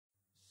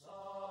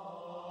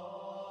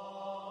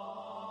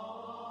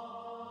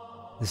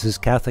This is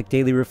Catholic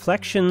Daily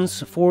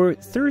Reflections for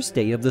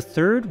Thursday of the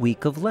third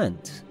week of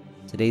Lent.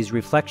 Today's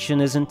reflection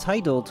is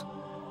entitled,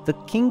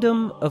 "The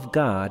Kingdom of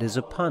God is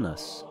Upon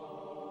Us."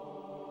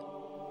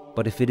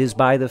 But if it is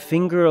by the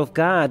finger of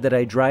God that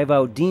I drive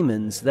out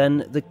demons,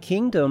 then the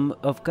kingdom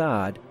of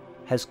God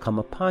has come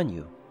upon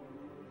you.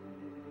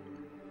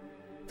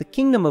 The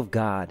kingdom of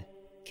God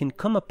can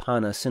come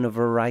upon us in a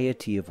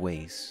variety of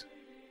ways.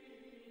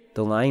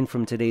 The line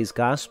from today's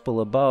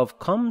gospel above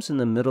comes in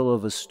the middle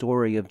of a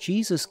story of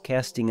Jesus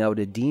casting out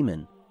a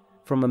demon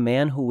from a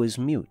man who was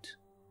mute.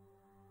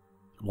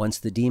 Once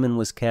the demon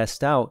was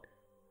cast out,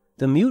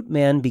 the mute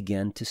man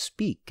began to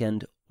speak,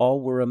 and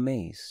all were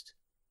amazed.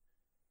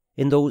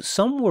 And though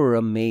some were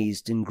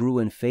amazed and grew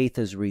in faith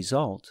as a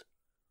result,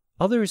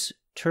 others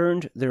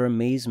turned their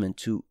amazement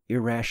to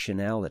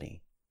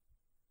irrationality.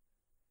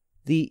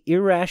 The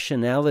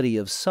irrationality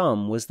of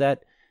some was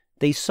that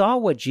they saw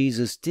what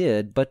Jesus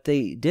did, but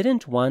they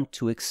didn't want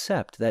to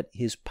accept that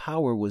his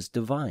power was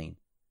divine.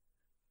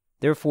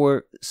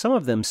 Therefore, some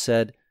of them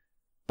said,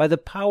 "By the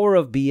power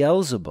of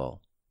Beelzebul,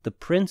 the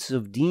prince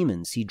of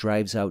demons, he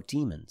drives out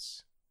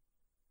demons."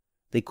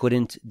 They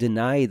couldn't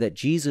deny that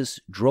Jesus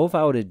drove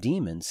out a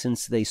demon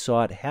since they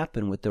saw it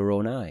happen with their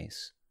own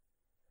eyes.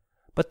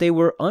 But they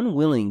were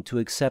unwilling to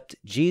accept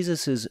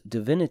Jesus'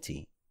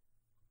 divinity.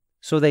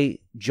 So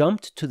they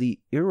jumped to the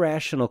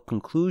irrational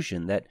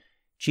conclusion that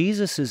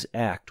Jesus'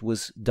 act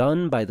was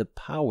done by the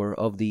power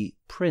of the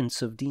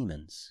prince of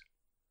demons.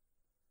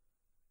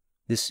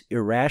 This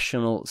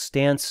irrational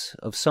stance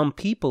of some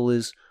people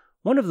is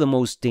one of the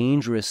most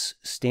dangerous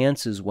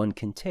stances one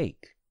can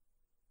take.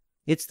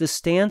 It's the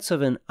stance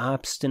of an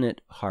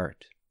obstinate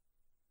heart.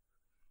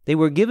 They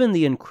were given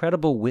the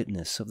incredible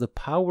witness of the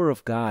power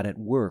of God at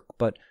work,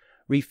 but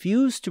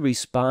refused to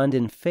respond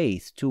in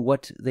faith to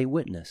what they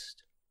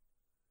witnessed.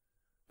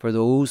 For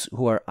those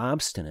who are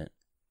obstinate,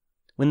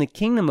 when the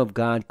kingdom of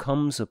God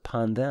comes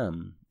upon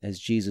them, as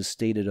Jesus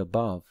stated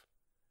above,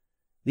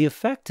 the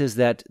effect is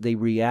that they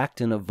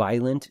react in a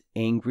violent,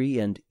 angry,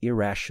 and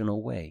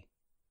irrational way.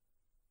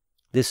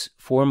 This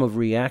form of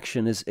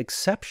reaction is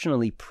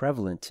exceptionally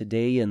prevalent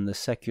today in the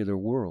secular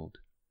world.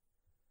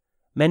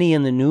 Many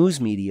in the news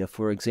media,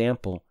 for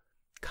example,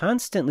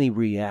 constantly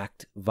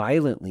react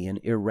violently and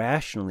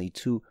irrationally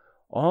to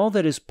all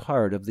that is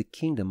part of the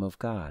kingdom of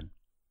God.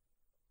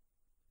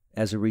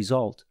 As a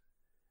result,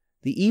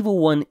 the evil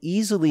one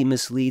easily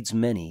misleads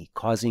many,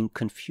 causing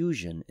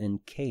confusion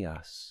and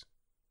chaos.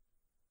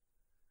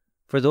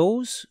 For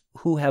those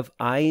who have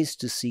eyes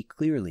to see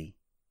clearly,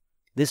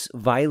 this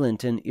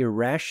violent and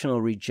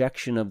irrational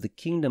rejection of the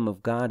kingdom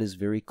of God is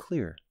very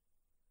clear.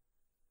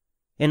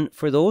 And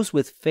for those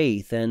with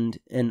faith and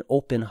an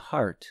open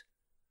heart,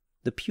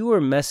 the pure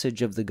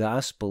message of the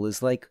gospel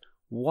is like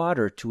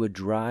water to a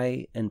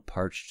dry and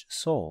parched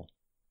soul.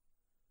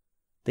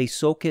 They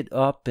soak it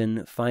up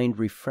and find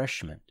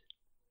refreshment.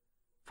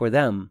 For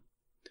them,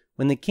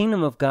 when the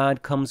kingdom of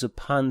God comes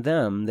upon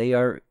them, they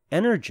are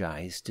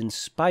energized,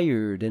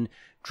 inspired, and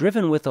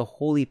driven with a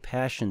holy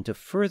passion to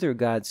further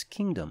God's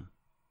kingdom.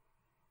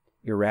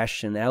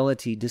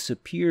 Irrationality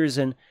disappears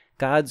and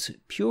God's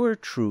pure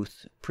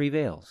truth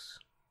prevails.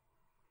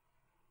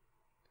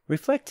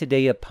 Reflect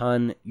today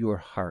upon your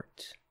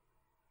heart.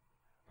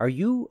 Are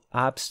you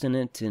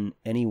obstinate in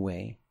any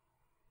way?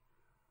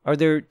 Are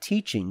there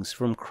teachings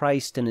from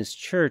Christ and His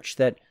church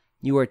that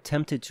you are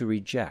tempted to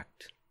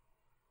reject?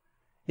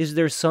 Is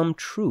there some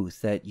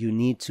truth that you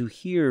need to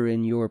hear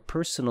in your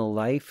personal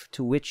life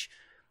to which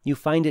you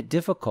find it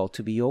difficult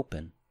to be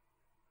open?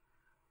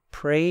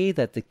 Pray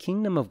that the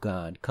kingdom of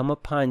God come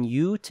upon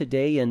you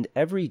today and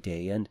every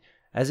day, and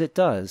as it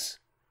does,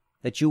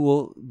 that you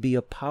will be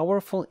a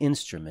powerful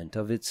instrument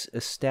of its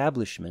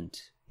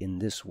establishment in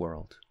this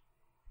world.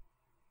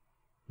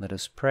 Let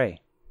us pray.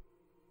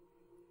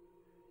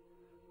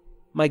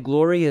 My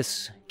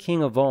glorious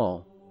King of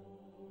all,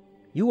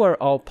 you are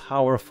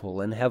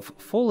all-powerful and have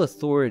full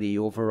authority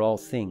over all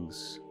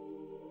things.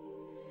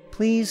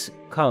 Please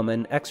come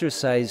and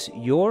exercise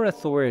your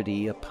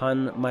authority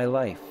upon my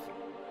life.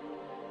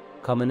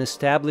 Come and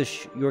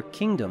establish your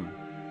kingdom.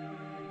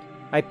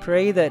 I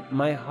pray that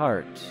my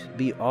heart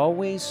be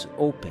always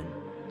open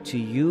to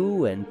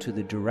you and to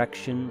the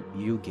direction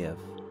you give.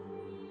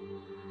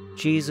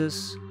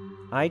 Jesus,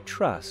 I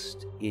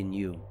trust in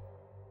you.